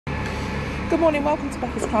Good morning, welcome to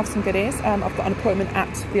Becky's Crafts and Goodies. I've got an appointment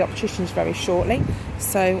at the optician's very shortly,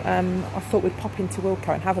 so I thought we'd pop into Wilko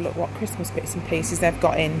and have a look what Christmas bits and pieces they've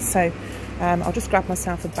got in. So I'll just grab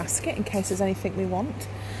myself a basket in case there's anything we want,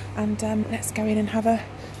 and let's go in and have a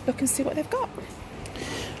look and see what they've got.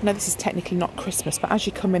 Now, this is technically not Christmas, but as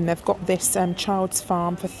you come in, they've got this Child's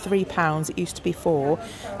Farm for £3. It used to be £4,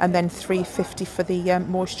 and then £3.50 for the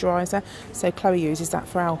moisturiser. So Chloe uses that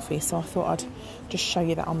for Alfie, so I thought I'd just show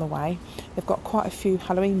you that on the way. They've got quite a few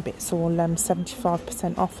Halloween bits, all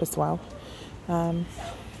 75% off as well.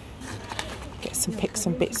 Pick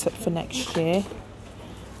some bits up for next year.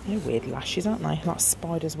 They're weird lashes, aren't they? Like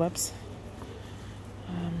spider's webs.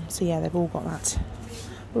 So yeah, they've all got that.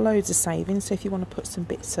 Loads of savings, so if you want to put some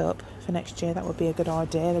bits up for next year, that would be a good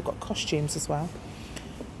idea. They've got costumes as well.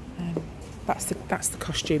 That's the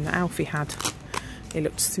costume that Alfie had. It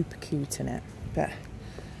looked super cute in it, but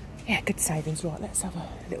yeah, good savings. Right, let's have a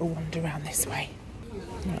little wander around this way.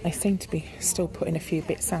 Right, they seem to be still putting a few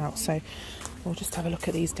bits out, so we'll just have a look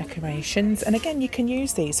at these decorations. And again, you can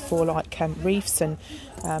use these for like wreaths and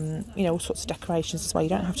you know, all sorts of decorations as well. You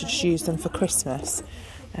don't have to just use them for Christmas.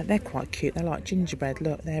 They're quite cute. They're like gingerbread.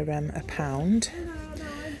 Look, they're £1.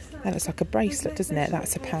 That looks like a bracelet, doesn't it?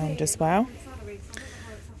 That's £1 as well.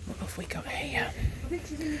 What have we got here?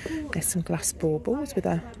 There's some glass baubles with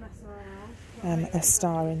a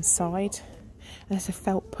star inside. And there's a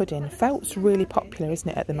felt pudding. Felt's really popular, isn't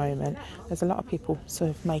it, at the moment? There's a lot of people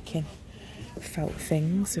sort of making felt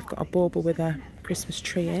things. We've got a bauble with a Christmas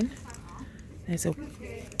tree in. There's a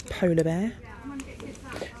polar bear.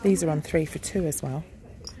 These are on 3 for 2 as well.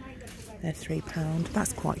 They're £3.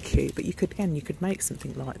 That's quite cute, but you could make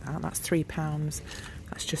something like that. That's £3.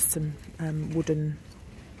 That's just some wooden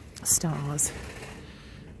stars.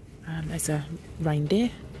 There's a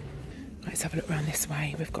reindeer. Let's have a look around this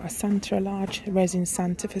way. We've got a Santa, a large resin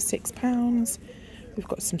Santa for £6. We've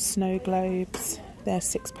got some snow globes. They're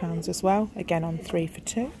 £6 as well. Again on 3 for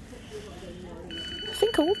 2. I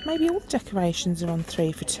think maybe all the decorations are on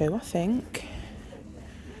 3 for 2. I think.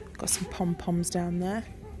 Got some pom-poms down there.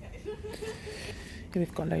 Here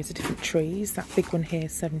we've got loads of different trees. That big one here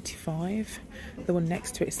is 75. The one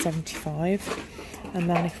next to it is 75. And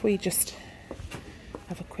then if we just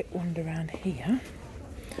have a quick wander around here,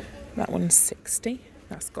 that one's 60.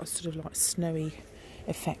 That's got sort of like snowy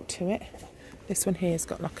effect to it. This one here has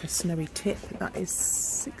got like a snowy tip. That is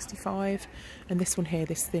 65. And this one here,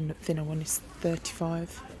 this thinner one, is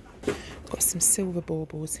 35. We've got some silver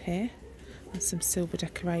baubles here and some silver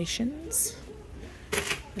decorations.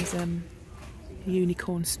 There's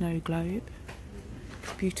unicorn snow globe.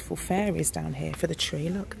 Beautiful fairies down here for the tree.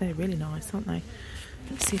 Look, they're really nice, aren't they?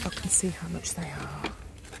 Let's see if I can see how much they are.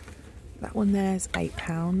 That one there's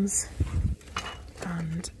 £8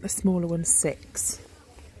 and the smaller one's £6.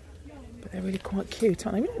 But they're really quite cute,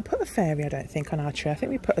 aren't they? We didn't put a fairy, I don't think, on our tree. I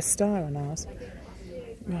think we put a star on ours.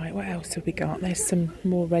 Right, what else have we got? There's some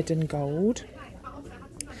more red and gold.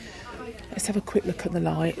 Let's have a quick look at the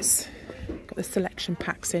lights. Got the selection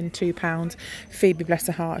packs in, £2. Phoebe, bless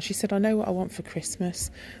her heart, she said, I know what I want for Christmas.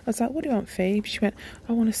 I was like, what do you want, Phoebe? She went,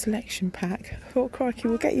 I want a selection pack. I thought, crikey,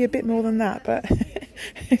 we'll get you a bit more than that, but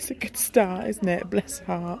it's a good start, isn't it? Bless her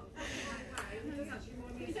heart.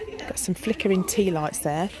 Got some flickering tea lights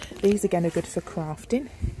there. These again are good for crafting,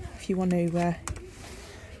 if you want to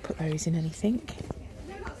put those in anything.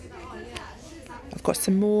 I've got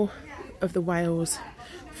some more of the Wales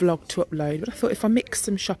vlog to upload, but I thought if I mix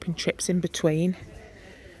some shopping trips in between,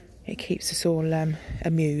 it keeps us all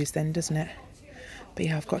amused then, doesn't it? But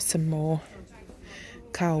yeah, I've got some more.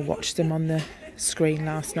 Carl watched them on the screen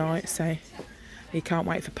last night, so he can't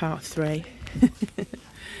wait for part 3.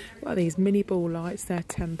 What are these mini ball lights? They're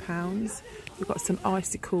 £10. We've got some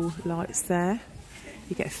icicle lights there.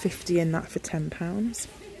 You get 50 in that for £10.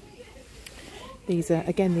 These are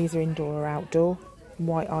indoor or outdoor.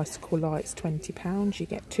 White icicle lights, £20. You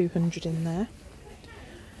get 200 in there.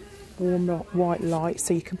 Warm white lights,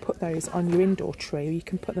 so you can put those on your indoor tree or you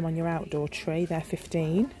can put them on your outdoor tree. They're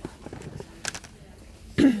 15.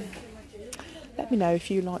 Let me know if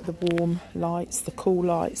you like the warm lights, the cool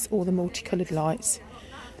lights, or the multicoloured lights.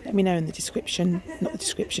 Let me know in the description, not the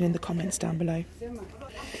description, in the comments down below.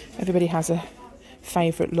 Everybody has a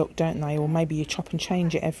favourite look, don't they? Or maybe you chop and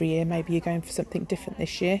change it every year. Maybe you're going for something different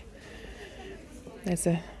this year. There's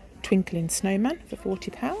a twinkling snowman for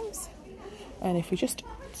 £40. And if we just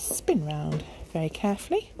spin round very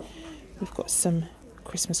carefully, we've got some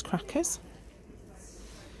Christmas crackers.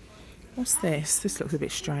 What's this? This looks a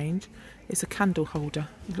bit strange. It's a candle holder.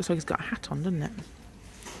 It looks like it's got a hat on, doesn't it?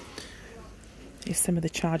 Here's some of the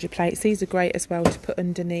charger plates. These are great as well to put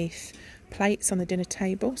underneath plates on the dinner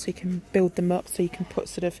table, so you can build them up so you can put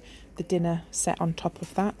sort of the dinner set on top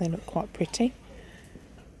of that. They look quite pretty.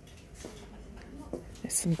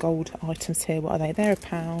 There's some gold items here. What are they? They're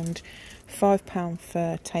 £1, £5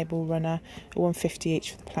 for table runner, £1.50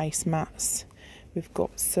 each for the placemats. We've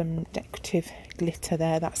got some decorative glitter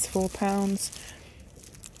there, that's £4.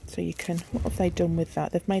 So you can, what have they done with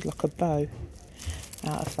that? They've made like a bow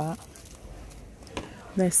out of that.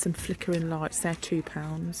 There's some flickering lights, they're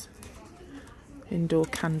 £2. Indoor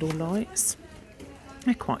candle lights.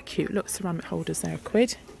 They're quite cute. Look, ceramic holders, they're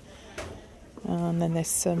 £1. And then there's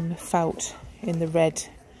some felt in the red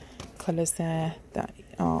colours there that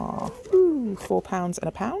are £4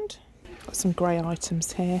 and £1. Got some grey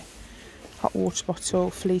items here. Hot water bottle,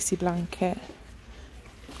 fleecy blanket.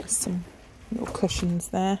 There's some little cushions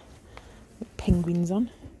there with penguins on.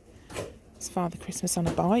 It's Father Christmas on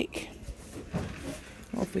a bike.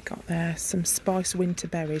 What have we got there? Some Spice Winter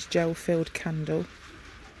Berries gel filled candle.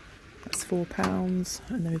 That's £4.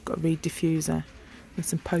 And then we've got a reed diffuser with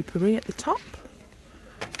some potpourri at the top.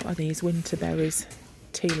 What are these? Winter Berries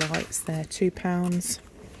tea lights. They're £2.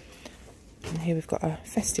 And here we've got a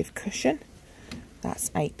festive cushion. That's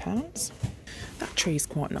 £8. That tree is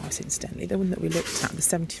quite nice, incidentally. The one that we looked at, the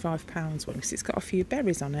 £75 one, because it's got a few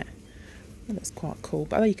berries on it. Well, that's quite cool.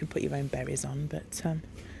 But I know you can put your own berries on, but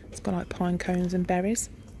it's got like pine cones and berries.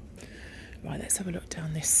 Right, let's have a look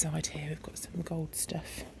down this side here. We've got some gold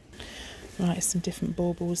stuff. Right, some different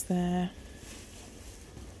baubles there.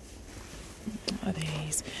 What are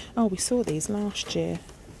these? Oh, we saw these last year.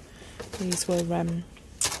 These were, I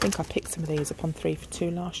think I picked some of these up on 3 for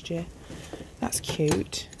 2 last year. That's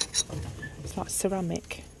cute. It's like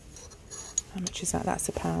ceramic. How much is that? That's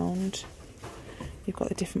 £1. You've got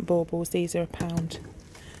the different baubles. These are £1.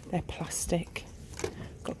 They're plastic.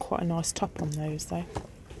 Got quite a nice top on those though.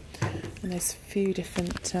 And there's a few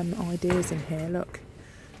different ideas in here. Look,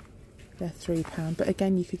 they're £3. But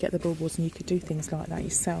again, you could get the baubles and you could do things like that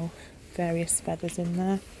yourself. Various feathers in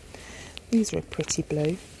there. These are a pretty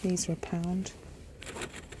blue. These are £1.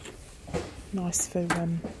 Nice for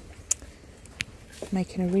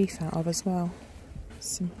making a wreath out of as well.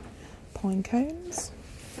 Some pine cones.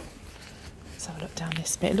 Let's have a look down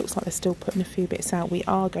this bit. It looks like they're still putting a few bits out. We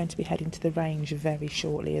are going to be heading to the range very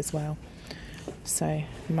shortly as well, so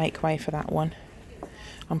make way for that one.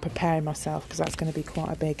 I'm preparing myself because that's going to be quite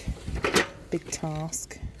a big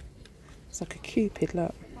task. It's like a cupid,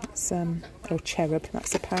 look. It's or cherub.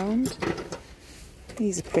 That's £1.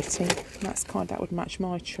 These are pretty. That would match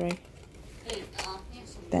my tree.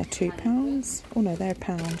 They're £2. Oh no, they're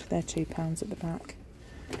 £1. They're £2 at the back.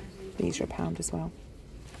 These are £1 as well.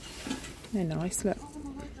 They're nice, look.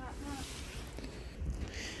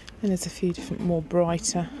 And there's a few different more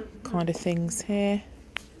brighter kind of things here.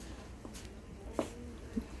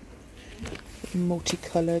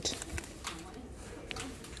 Multicoloured.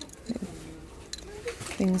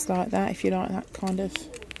 Things like that, if you like that kind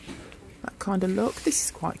of look. This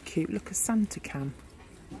is quite cute. Look, a Santa can.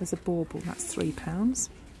 There's a bauble, that's £3.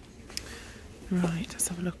 Right, let's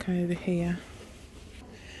have a look over here.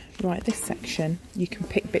 Right, this section, you can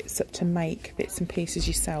pick bits up to make bits and pieces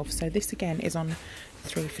yourself. So this again is on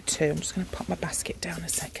 3 for 2. I'm just going to pop my basket down a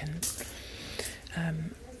second.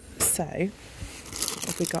 So, what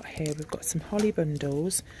have we got here? We've got some holly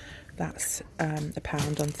bundles. That's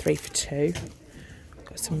 £1 on 3 for 2.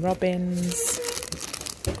 Got some robins.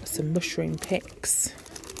 Got some mushroom picks.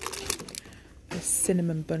 A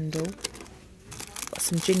cinnamon bundle. Got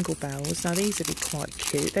some jingle bells. Now these would be quite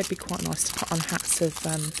cute. They'd be quite nice to put on hats of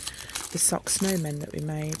the sock snowmen that we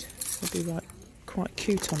made. They'd be quite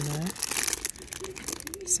cute on there.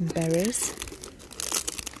 Some berries.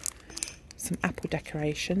 Some apple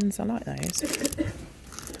decorations. I like those.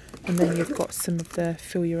 And then you've got some of the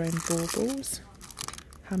fill your own baubles.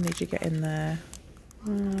 How many do you get in there?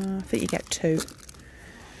 I think you get 2.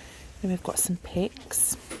 Then we've got some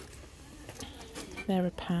picks. They're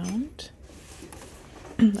 £1.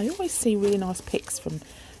 I always see really nice picks from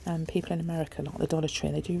people in America, like the Dollar Tree.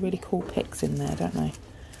 They do really cool picks in there, don't they?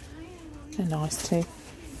 They're nice too.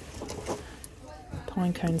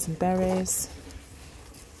 Pine cones and berries.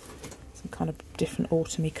 Some kind of different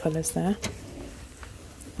autumny colours there.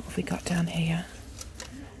 What have we got down here?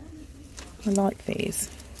 I like these.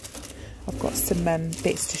 I've got some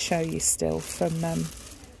bits to show you still from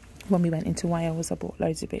when we went into Wales. I bought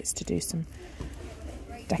loads of bits to do some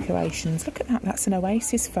decorations. Look at that, that's an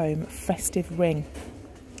Oasis foam festive ring.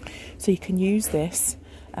 So you can use this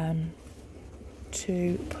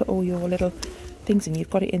to put all your little things in. You've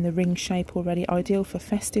got it in the ring shape already, ideal for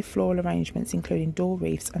festive floral arrangements including door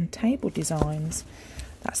wreaths and table designs.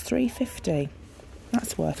 That's £3.50.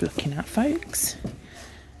 That's worth looking at, folks.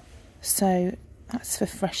 So that's for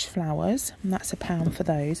fresh flowers, and that's £1 for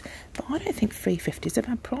those. But I don't think £3.50 is a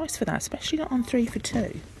bad price for that, especially not on 3 for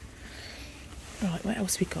 2. Right, what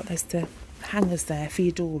else we got? There's the hangers there for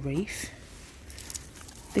your door wreath.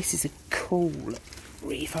 This is a cool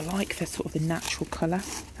wreath. I like the sort of the natural colour.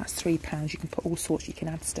 That's £3. You can put all sorts. You can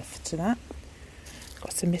add stuff to that.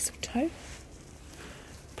 Got some mistletoe,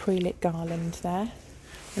 pre-lit garland there,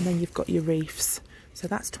 and then you've got your wreaths. So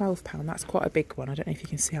that's £12. That's quite a big one. I don't know if you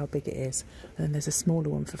can see how big it is. And then there's a smaller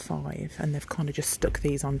one for £5, and they've kind of just stuck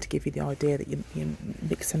these on to give you the idea that you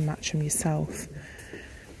mix and match them yourself.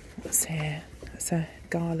 What's here? That's a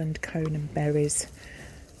garland, cone and berries,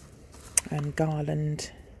 and garland,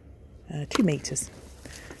 2 metres.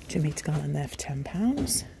 2 metre garland there for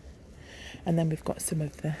 £10. And then we've got some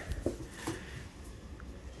of the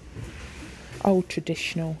old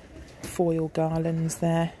traditional foil garlands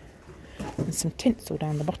there, and some tinsel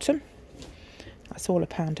down the bottom. That's all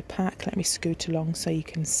 £1 a pack. Let me scoot along so you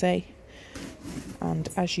can see. And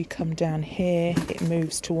as you come down here, it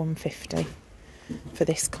moves to £1.50 for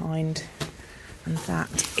this kind. And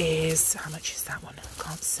that is, how much is that one? I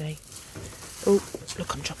can't see. Oh,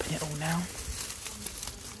 look, I'm dropping it all now.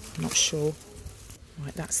 I'm not sure.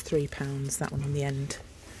 Right, that's £3, that one on the end.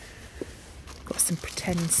 Got some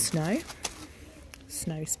pretend snow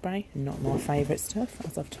spray, not my favourite stuff,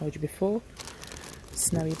 as I've told you before.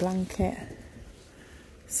 Snowy blanket,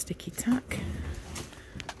 sticky tack,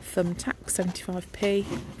 thumbtack, 75p,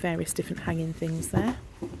 various different hanging things there.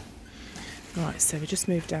 Right, so we just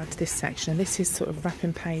moved down to this section, and this is sort of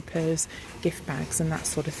wrapping papers, gift bags and that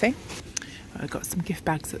sort of thing. I've got some gift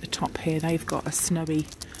bags at the top here. They've got a snowy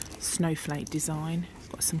snowflake design.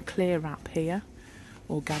 Got some clear wrap here,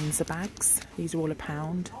 organza bags. These are all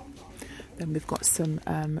 £1. Then we've got some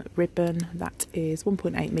ribbon. That is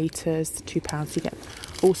 1.8 metres, £2. You get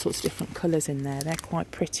all sorts of different colours in there. They're quite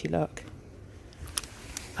pretty, look.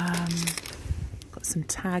 Got some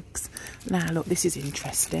tags. Now, look, this is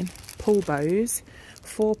interesting. Pull bows.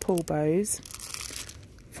 4 pull bows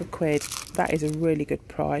for £1. That is a really good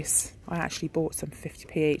price. I actually bought some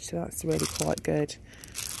 50p each, so that's really quite good.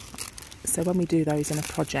 So when we do those in a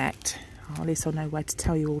project, at least I'll know where to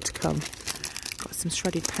tell you all to come. Got some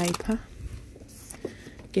shredded paper.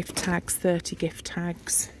 Gift tags, 30 gift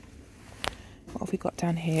tags. What have we got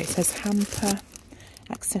down here? It says hamper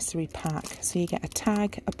accessory pack. So you get a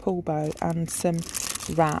tag, a pull bow and some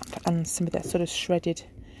wrap and some of that sort of shredded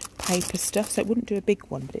paper stuff. So it wouldn't do a big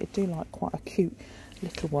one, but it'd do like quite a cute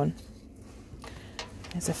little one.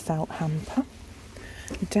 There's a felt hamper.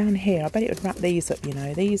 And down here, I bet it would wrap these up, you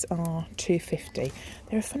know. These are £2.50.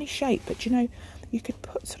 They're a funny shape, but you know, you could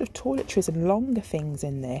put sort of toiletries and longer things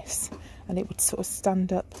in this and it would sort of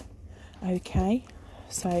stand up okay.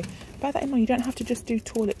 So bear that in mind, you don't have to just do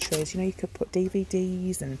toiletries, you know, you could put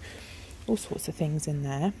DVDs and all sorts of things in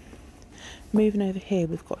there. Moving over here,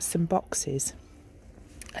 we've got some boxes,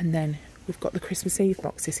 and then we've got the Christmas Eve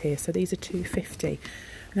boxes here. So these are £2.50 and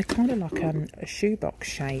they're kind of like a shoebox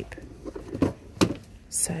shape.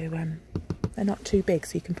 So they're not too big,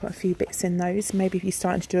 so you can put a few bits in those. Maybe if you're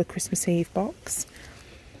starting to do a Christmas Eve box.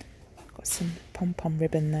 Got some pom-pom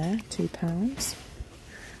ribbon there, £2.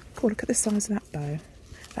 Cool, look at the size of that bow.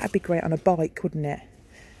 That'd be great on a bike, wouldn't it?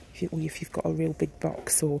 If you've got a real big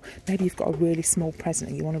box, or maybe you've got a really small present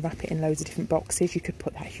and you want to wrap it in loads of different boxes, you could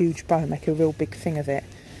put that huge bow and make a real big thing of it.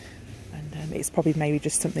 And it's probably maybe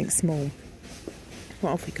just something small.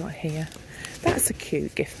 What have we got here? That's a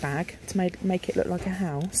cute gift bag to make it look like a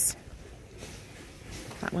house.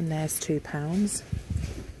 That one there's £2.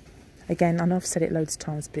 Again, I know I've said it loads of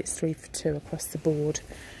times, but it's 3 for 2 across the board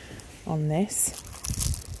on this.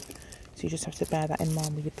 So you just have to bear that in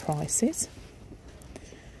mind with your prices.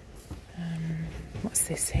 What's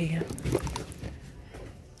this here?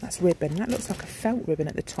 That's ribbon. That looks like a felt ribbon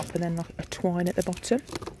at the top and then like a twine at the bottom.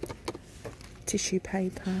 Tissue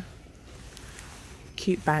paper.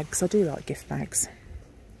 Cute bags. I do like gift bags.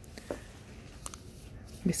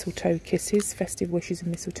 Mistletoe kisses. Festive wishes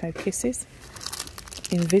and mistletoe kisses.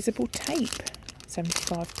 Invisible tape.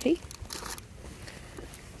 75p.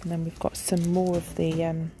 And then we've got some more of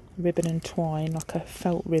the ribbon and twine, like a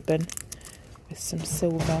felt ribbon with some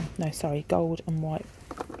gold and white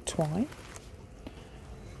twine.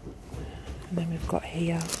 And then we've got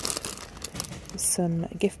here some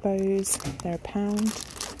gift bows. They're £1.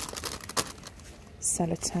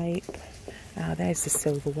 Sellotape. Ah, there's the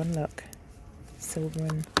silver one, look. Silver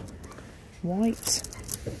and white.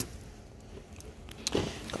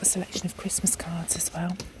 Got a selection of Christmas cards as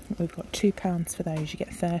well. We've got £2 for those. You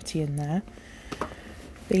get 30 in there.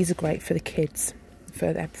 These are great for the kids,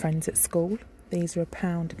 for their friends at school. These are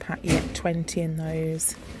 £1 a pack. You get 20 in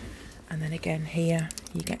those. And then again here,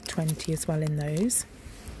 you get 20 as well in those.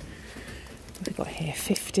 What have we got here?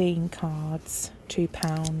 15 cards,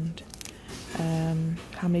 £2.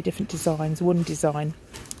 How many different designs? One design.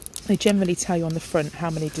 They generally tell you on the front how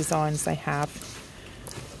many designs they have.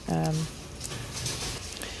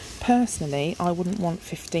 Personally, I wouldn't want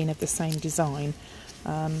 15 of the same design.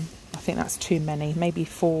 I think that's too many. Maybe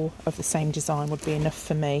 4 of the same design would be enough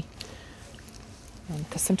for me.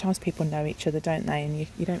 Because sometimes people know each other, don't they? And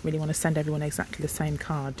you don't really want to send everyone exactly the same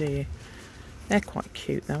card, do you? They're quite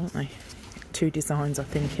cute though, aren't they? 2 designs, I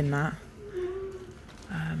think, in that.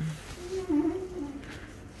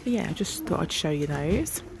 But yeah, I just thought I'd show you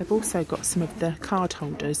those. They've also got some of the card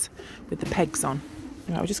holders with the pegs on.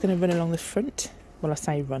 Right, we're just going to run along the front. Well, I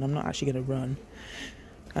say run, I'm not actually going to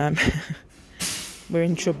run. We're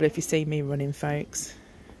in trouble if you see me running, folks.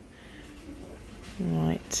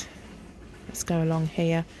 Right, let's go along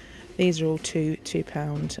here. These are all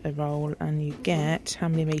 £2 a roll, and you get, how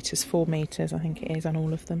many metres? 4 metres, I think it is, on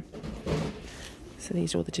all of them. So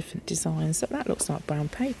these are all the different designs. So that looks like brown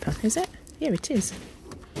paper, is it? Yeah, it is.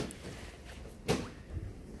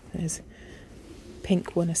 There's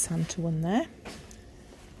pink one, a Santa one there.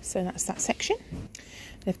 So that's that section.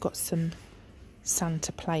 They've got some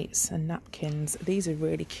Santa plates and napkins. These are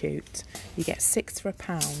really cute. You get 6 for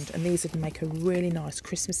 £1, and these would make a really nice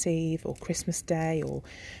Christmas Eve or Christmas Day, or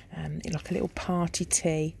like a little party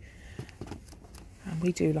tea. And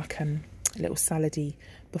we do like a little salady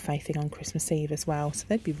buffet thing on Christmas Eve as well, so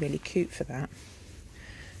they'd be really cute for that.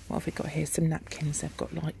 What have we got here? Some napkins. They've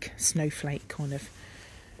got like snowflake kind of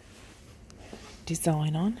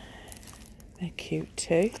design on. They're cute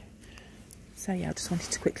too. So yeah, I just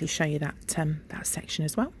wanted to quickly show you that that section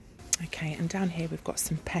as well. Okay, and down here we've got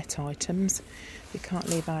some pet items. We can't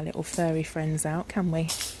leave our little furry friends out, can we?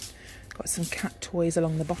 Got some cat toys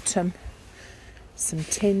along the bottom. Some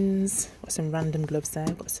tins. Got some random gloves there.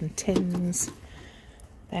 Got some tins.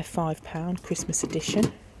 They're £5, Christmas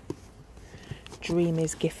edition.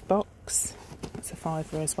 Dreamy's gift box. That's a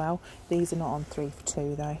 £5 as well. These are not on 3 for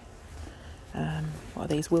 2 though. What are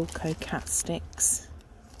these? Wilko cat sticks.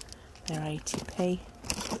 They're 80p.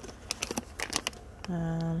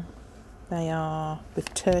 They are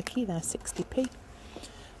with turkey, they're 60p.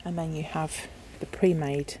 And then you have the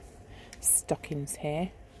pre-made stockings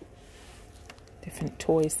here. Different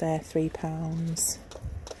toys there, £3.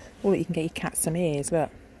 Or you can get your cat some ears, look.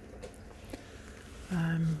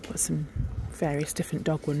 Got some various different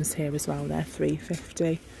dog ones here as well, they're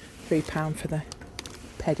 £3.50. £3 for the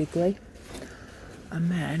pedigree. And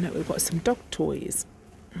then we've got some dog toys.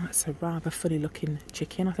 That's a rather funny looking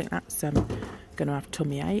chicken. I think that's going to have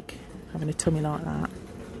tummy ache, having a tummy like that.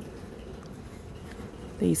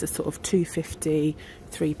 These are sort of £2.50,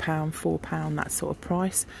 £3, £4, that sort of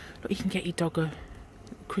price. Look, you can get your dog a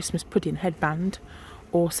Christmas pudding headband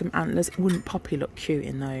or some antlers. Wouldn't Poppy look cute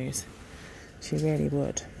in those? She really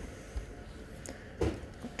would.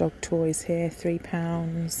 Got dog toys here,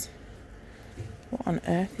 £3. What on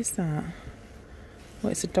earth is that?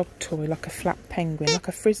 Well, it's a dog toy, like a flat penguin, like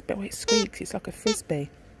a frisbee. Oh, it squeaks, it's like a frisbee.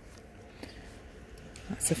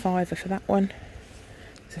 That's a £5 for that one.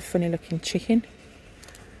 It's a funny looking chicken.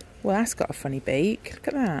 Well, that's got a funny beak. Look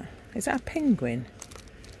at that. Is that a penguin?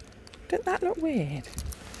 Doesn't that look weird?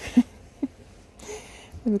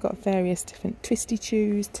 Then we've got various different twisty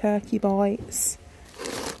chews, turkey bites,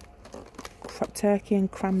 turkey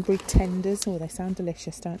and cranberry tenders. Oh, they sound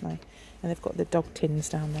delicious, don't they? And they've got the dog tins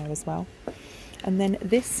down there as well. And then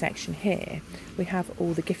this section here, we have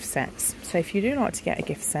all the gift sets. So if you do like to get a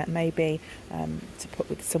gift set, maybe to put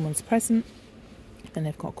with someone's present, then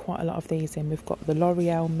they've got quite a lot of these in. We've got the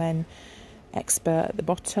L'Oreal Men Expert at the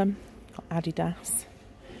bottom, got Adidas,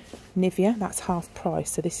 Nivea, that's half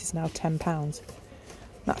price, so this is now £10.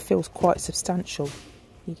 That feels quite substantial.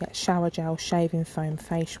 You get shower gel, shaving foam,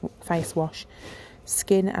 face wash,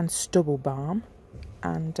 skin and stubble balm,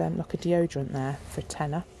 and like a deodorant there for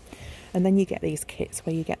 £10. And then you get these kits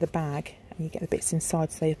where you get the bag and you get the bits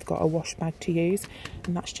inside, so they've got a wash bag to use,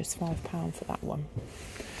 and that's just £5 for that one.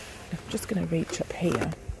 I'm just going to reach up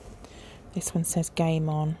here. This one says Game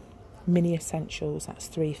On, Mini Essentials, that's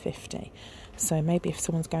 £3.50. So maybe if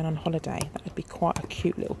someone's going on holiday, that would be quite a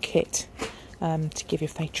cute little kit to give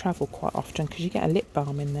if they travel quite often, because you get a lip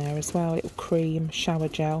balm in there as well, a little cream, shower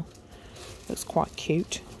gel. Looks quite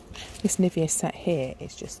cute. This Nivea set here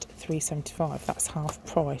is just £3.75. That's half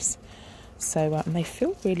price. So and they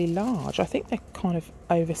feel really large. I think they're kind of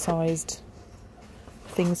oversized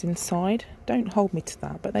things inside. Don't hold me to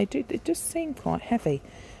that, but they do. It just seem quite heavy.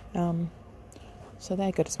 So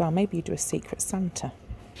they're good as well. Maybe you do a Secret Santa.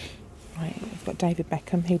 Right, we've got David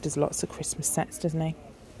Beckham. He does lots of Christmas sets, doesn't he?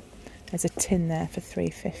 There's a tin there for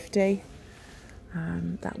 £3.50.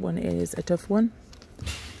 That one is a dove one.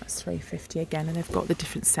 That's £3.50 again, and they've got the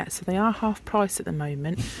different sets. So they are half price at the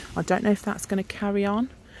moment. I don't know if that's going to carry on,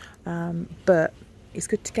 but it's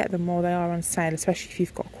good to get them while they are on sale, especially if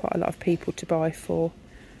you've got quite a lot of people to buy for.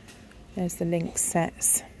 There's the link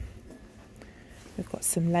sets. We've got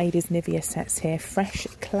some ladies Nivea sets here. Fresh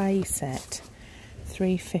clay set,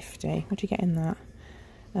 £3.50. What do you get in that?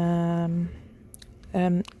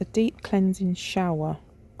 A deep cleansing shower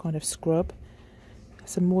kind of scrub,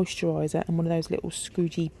 some moisturiser, and one of those little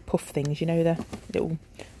scroogey puff things, you know, the little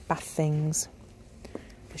bath things,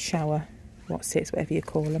 the shower whatever you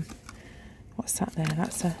call them. What's that there?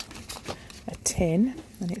 That's a tin,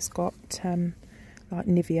 and it's got like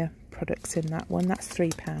Nivea products in that one. That's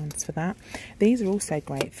 £3 for that. These are also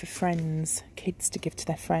great for friends, kids to give to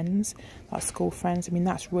their friends, like school friends. I mean,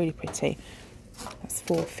 that's really pretty. That's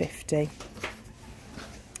 £4.50.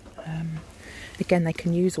 Again, they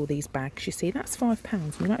can use all these bags. You see, that's £5,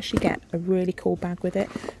 and you actually get a really cool bag with it.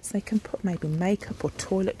 So they can put maybe makeup or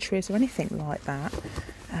toiletries or anything like that.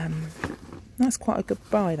 That's quite a good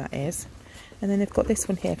buy, that is. And then they've got this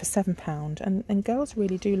one here for £7, and girls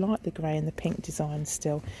really do like the grey and the pink design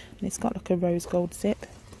still. And it's got like a rose gold zip,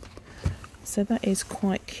 so that is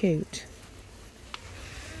quite cute.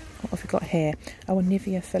 What have we got here? Oh, a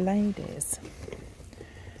Nivea for ladies.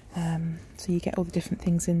 So you get all the different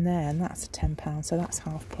things in there, and that's £10, so that's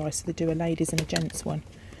half price. So they do a ladies and a gents one,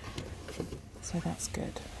 so that's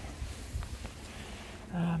good.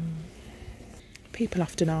 People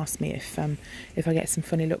often ask me if I get some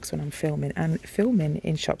funny looks when I'm filming, and filming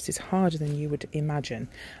in shops is harder than you would imagine.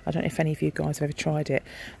 I don't know if any of you guys have ever tried it,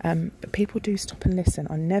 but people do stop and listen.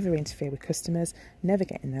 I never interfere with customers, never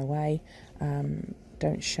get in their way,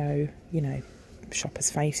 don't show, you know, shoppers'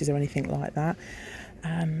 faces or anything like that.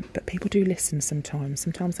 But people do listen sometimes.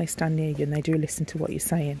 Sometimes they stand near you and they do listen to what you're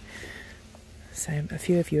saying. So a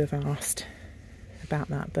few of you have asked about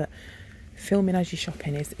that, but filming as you're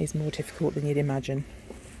shopping is more difficult than you'd imagine.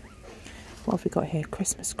 What have we got here?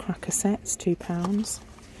 Christmas cracker sets, £2.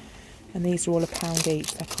 And these are all £1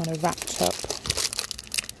 each. They're kind of wrapped up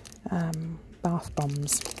bath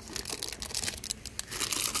bombs.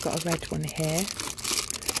 Got a red one here.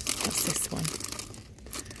 What's this one?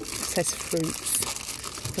 It says fruits.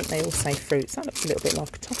 I think they all say fruits. That looks a little bit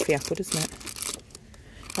like a toffee apple, doesn't it?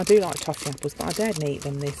 I do like toffee apples, but I daren't eat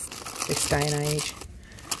them this day and age.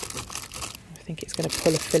 I think it's going to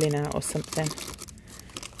pull a filling out or something.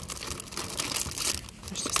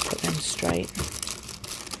 Let's just put them straight.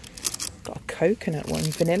 Got a coconut one,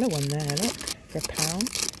 vanilla one there, look, for £1.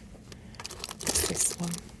 What's this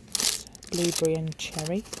one? It's blueberry and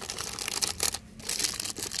cherry.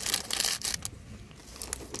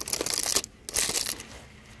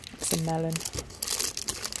 That's a melon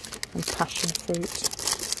and passion fruit.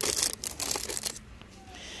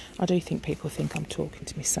 I do think people think I'm talking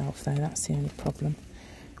to myself though, that's the only problem.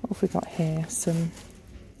 What have we got here? Some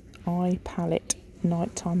eye palette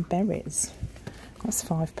nighttime berries. That's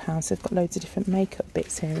 £5. They've got loads of different makeup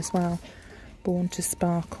bits here as well. Born to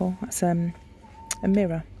Sparkle. That's a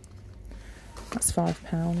mirror. That's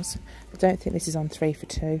 £5. I don't think this is on 3 for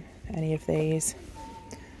 2, any of these.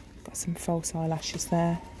 Got some false eyelashes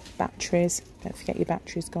there. Batteries. Don't forget your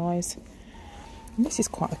batteries, guys. And this is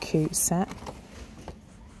quite a cute set.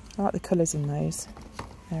 I like the colours in those.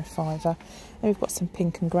 They're a £5. Then we've got some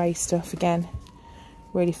pink and grey stuff again.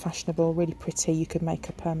 Really fashionable, really pretty. You could make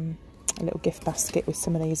up a little gift basket with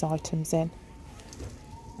some of these items in.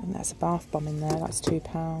 And that's a bath bomb in there. That's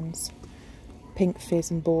 £2. Pink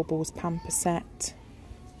fizz and baubles pamper set.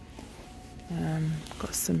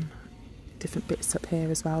 Got some different bits up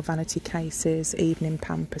here as well. Vanity cases, evening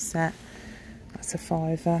pamper set. That's a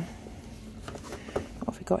 £5. What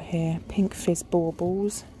have we got here? Pink fizz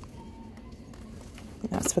baubles. I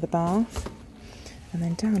think that's for the bath. And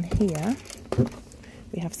then down here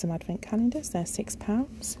we have some advent calendars. They're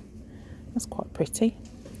 £6. That's quite pretty.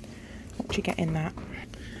 What do you get in that?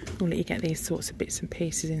 Well, you get these sorts of bits and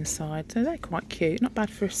pieces inside, so they're quite cute. Not bad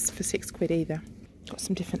for £6 either. Got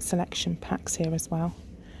some different selection packs here as well.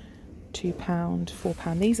 £2,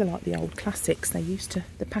 £4. These are like the old classics. The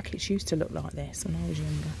packets used to look like this when I was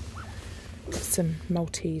younger. Got some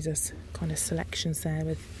Maltesers kind of selections there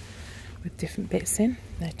with different bits in.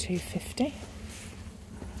 They're £2.50.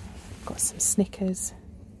 Got some Snickers.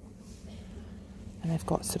 And they've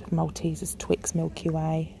got sort of Maltesers, Twix, Milky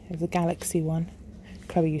Way. There's a Galaxy one.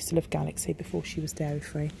 Chloe used to love Galaxy before she was dairy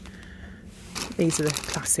free. These are the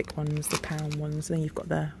classic ones, the pound ones. Then you've got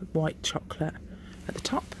the white chocolate at the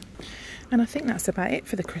top. And I think that's about it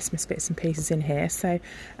for the Christmas bits and pieces in here. So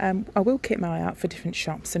I will keep my eye out for different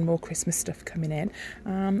shops and more Christmas stuff coming in.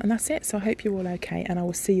 And that's it. So I hope you're all okay, and I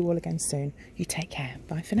will see you all again soon. You take care.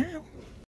 Bye for now.